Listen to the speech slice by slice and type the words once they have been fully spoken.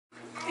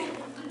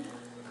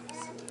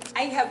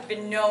I have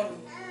been known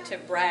to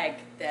brag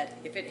that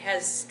if it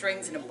has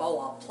strings and a bow,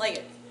 I'll play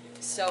it.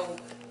 So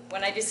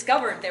when I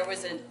discovered there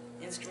was an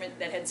instrument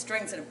that had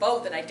strings and a bow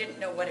that I didn't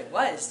know what it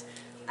was,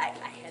 I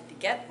had to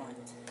get one.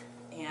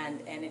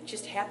 And it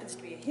just happens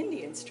to be a Hindi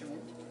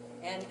instrument.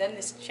 And then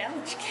this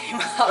challenge came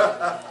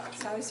up.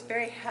 So I was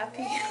very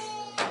happy.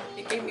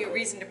 It gave me a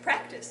reason to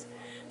practice.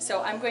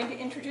 So I'm going to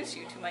introduce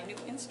you to my new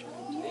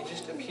instrument. They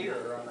just appear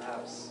around the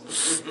house.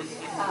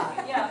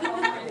 Yeah.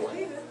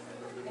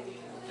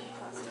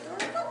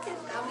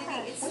 How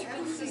many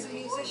instruments does a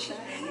musician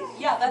need?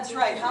 Yeah, that's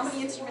right. How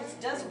many instruments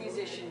does a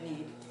musician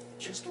need?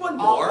 Just one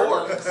more. All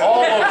of them.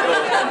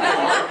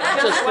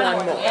 Just one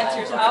more. The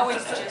answer is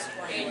always just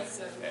one.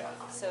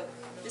 So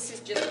this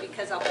is just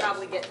because I'll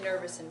probably get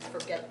nervous and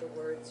forget the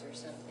words or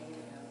something.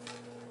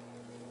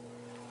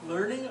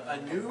 Learning a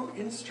new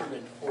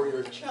instrument for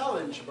your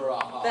challenge,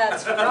 Maraha.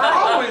 That's right.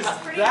 How is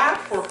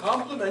that for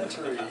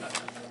complimentary?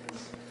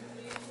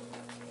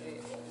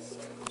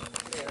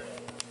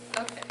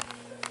 Okay.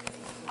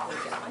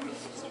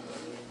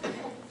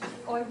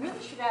 Oh, I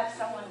really should have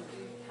someone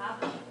do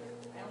copy. I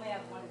only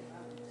have one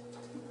drum.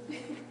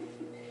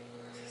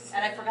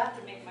 And I forgot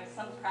to make my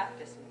son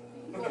practice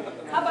with me.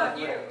 How about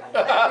you?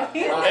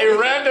 A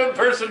random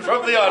person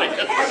from the audience.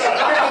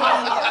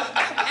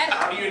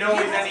 How do you know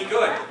he's any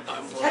good?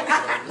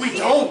 We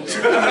don't.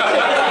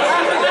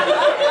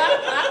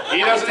 He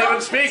doesn't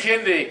even speak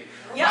Hindi.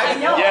 Yeah, I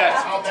know.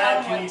 Yes. How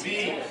bad can he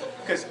be?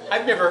 Because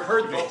I've never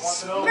heard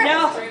this. No,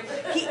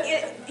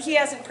 he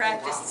hasn't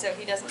practiced, so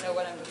he doesn't know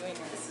what I'm doing.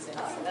 So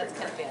that's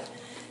kind of bad.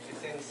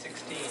 It's in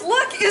 16.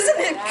 Look, isn't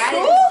it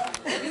cool?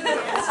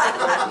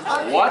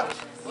 What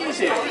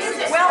is it?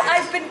 Well,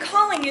 I've been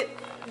calling it,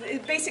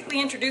 basically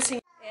introducing,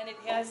 and it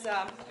has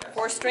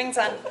 4 strings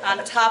on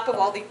top of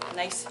all the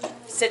nice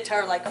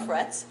sitar-like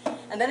frets,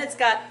 and then it's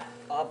got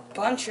a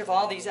bunch of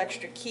all these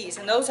extra keys,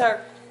 and those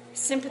are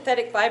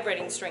sympathetic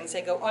vibrating strings.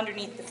 They go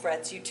underneath the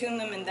frets. You tune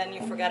them, and then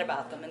you forget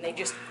about them, and they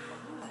just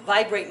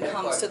vibrate and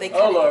hum, so they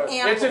kind Oh Lord, of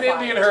amplify. it's an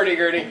Indian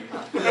hurdy-gurdy.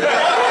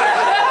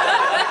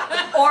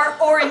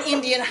 Or an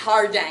Indian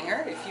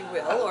hardanger, if you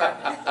will,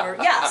 or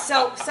yeah.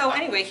 So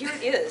anyway, here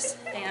it is,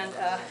 and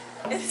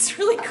it's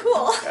really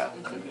cool. Yeah,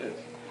 it is.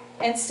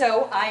 And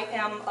so I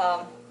am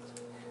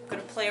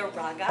going to play a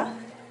raga.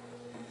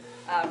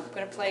 I'm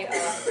going to play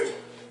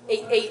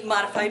a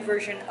modified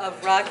version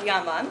of Rag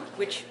Yaman,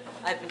 which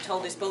I've been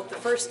told is both the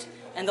first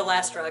and the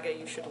last raga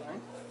you should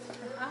learn.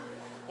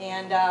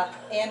 And the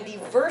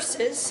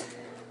verses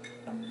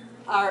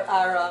are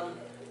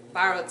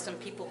borrowed. Some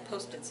people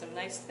posted some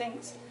nice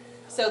things.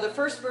 So the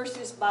first verse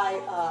is by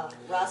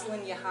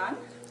Rosalind Yahan,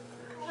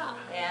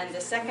 and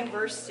the second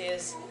verse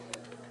is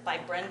by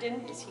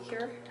Brendan. Is he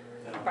here?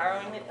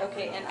 Borrowing it?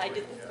 Okay, and I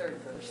did the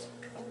third verse.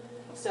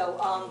 So,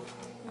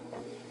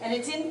 and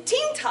it's in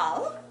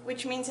Tintal,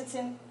 which means it's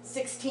in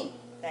 16.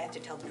 I have to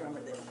tell the drummer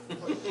that.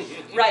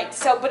 Right,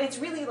 so, but it's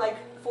really like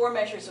 4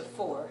 measures of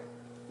 4.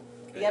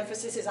 The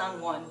emphasis is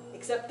on 1,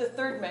 except the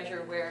third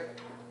measure where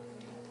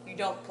you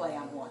don't play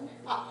on 1.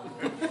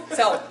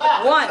 So,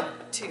 1,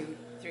 2,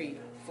 3,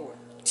 4.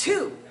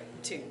 2,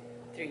 2,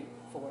 3,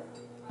 4.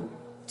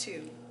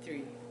 2,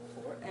 3,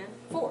 4, and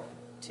 4.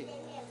 2,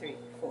 3,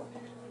 4.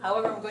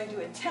 However, I'm going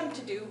to attempt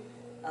to do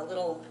a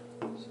little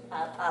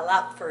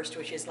alap first,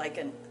 which is like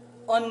an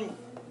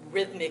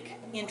unrhythmic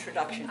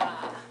introduction,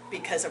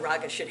 because a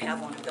raga should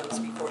have one of those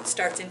before it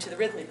starts into the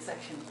rhythmic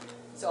section.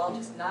 So I'll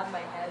just nod my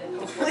head and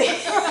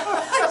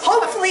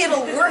hopefully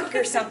it'll work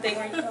or something,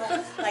 or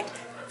like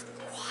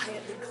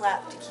quietly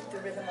clap to keep the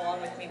rhythm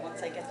along with me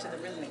once I get to the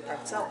rhythmic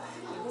part. So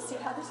we will see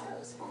how this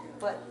goes.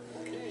 But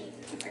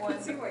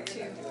 1, 2, 3,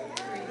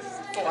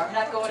 4. I'm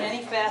not going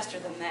any faster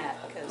than that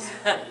because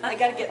I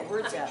got to get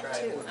words out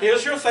too.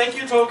 Here's your thank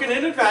you token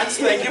in advance.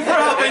 Thank you for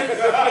helping.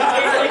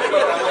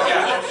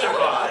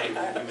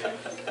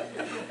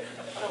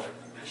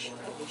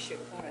 We should.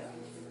 All right.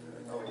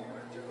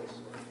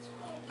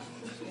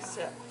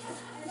 So,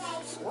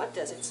 what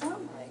does it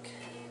sound like?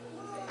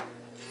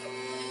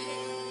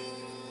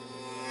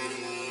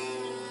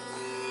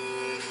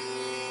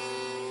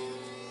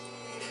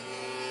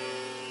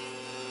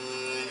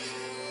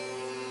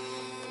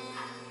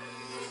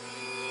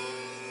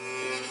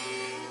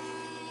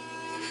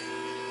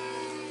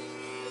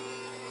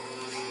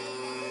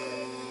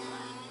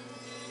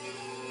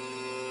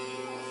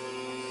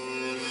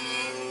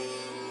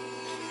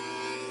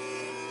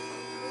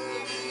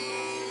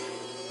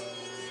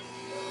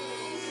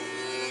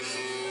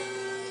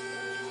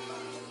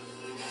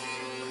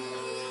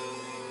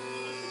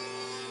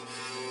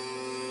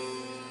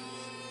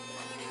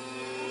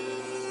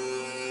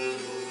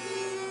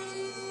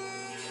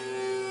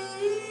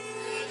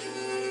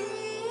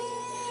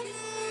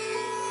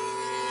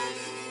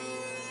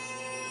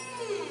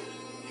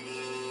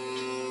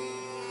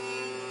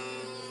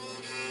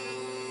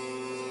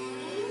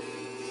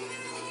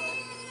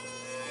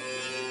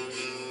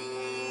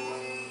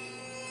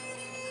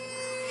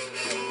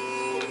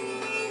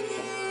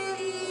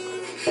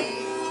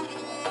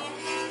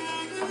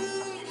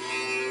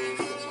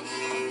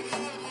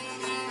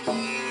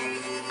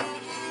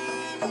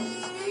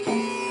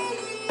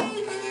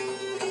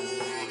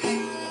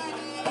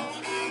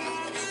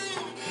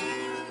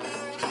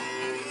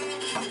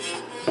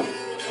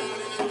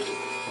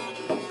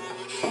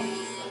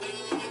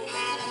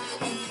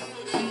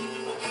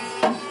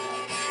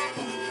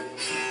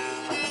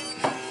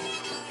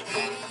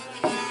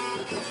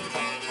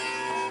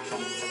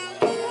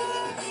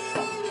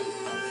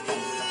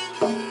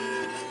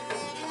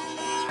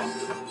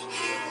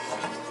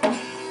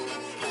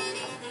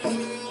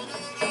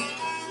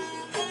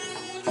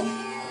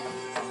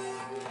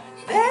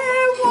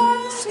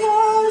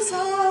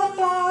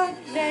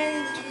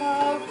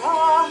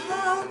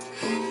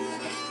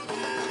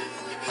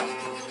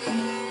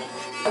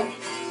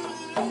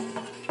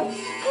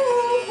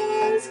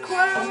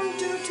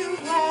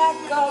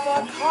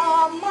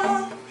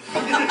 comma.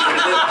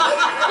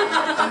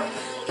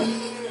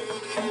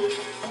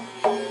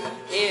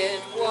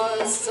 It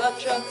was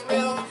such a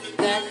thrill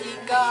that he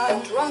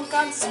got drunk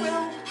on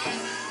swill.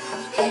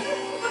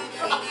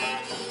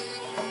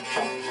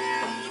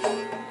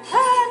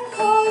 And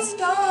caused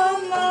a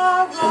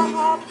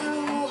Maraha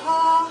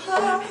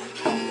brouhaha.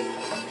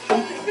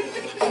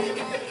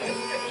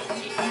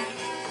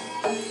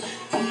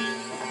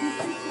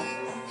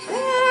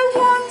 There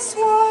once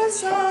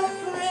was a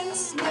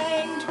prince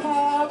named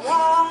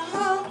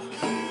Maraha,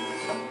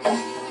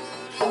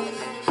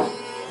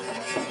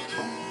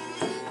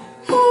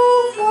 who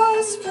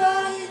was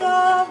from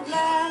the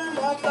land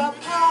of the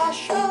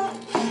Pasha.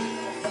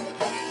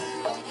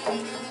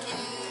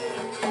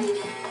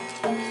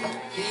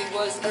 He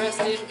was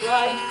dressed in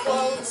bright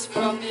clothes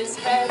from his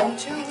head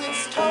to his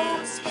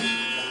toes,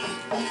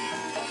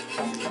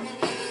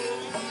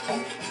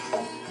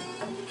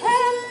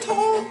 and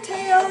told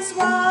tales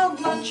while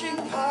munching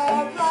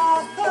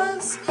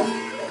parathas.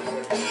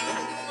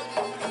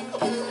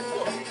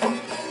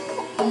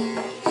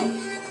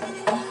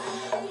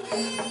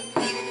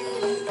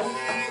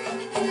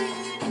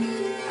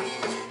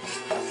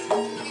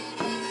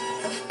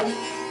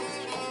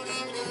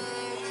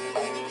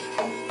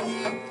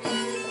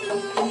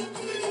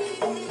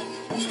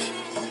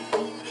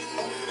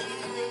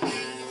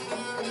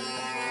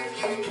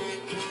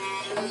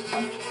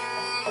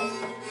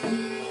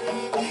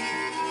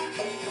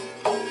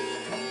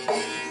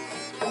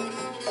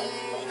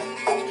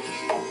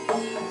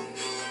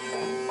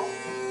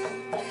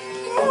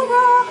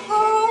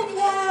 Maraha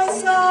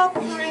was a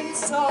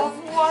prince of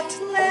what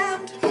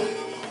land?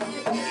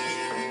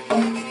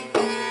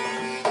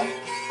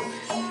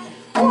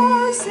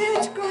 Was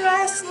it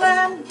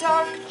grassland,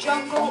 dark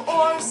jungle,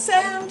 or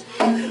sand?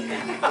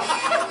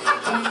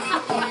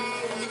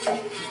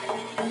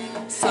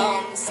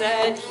 Some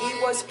said he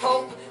was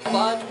Pope,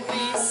 but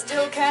we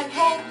still can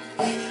hope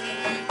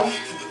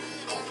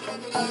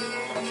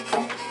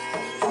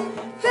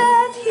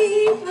that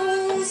he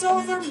rules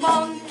over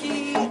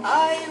Monkey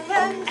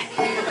Island.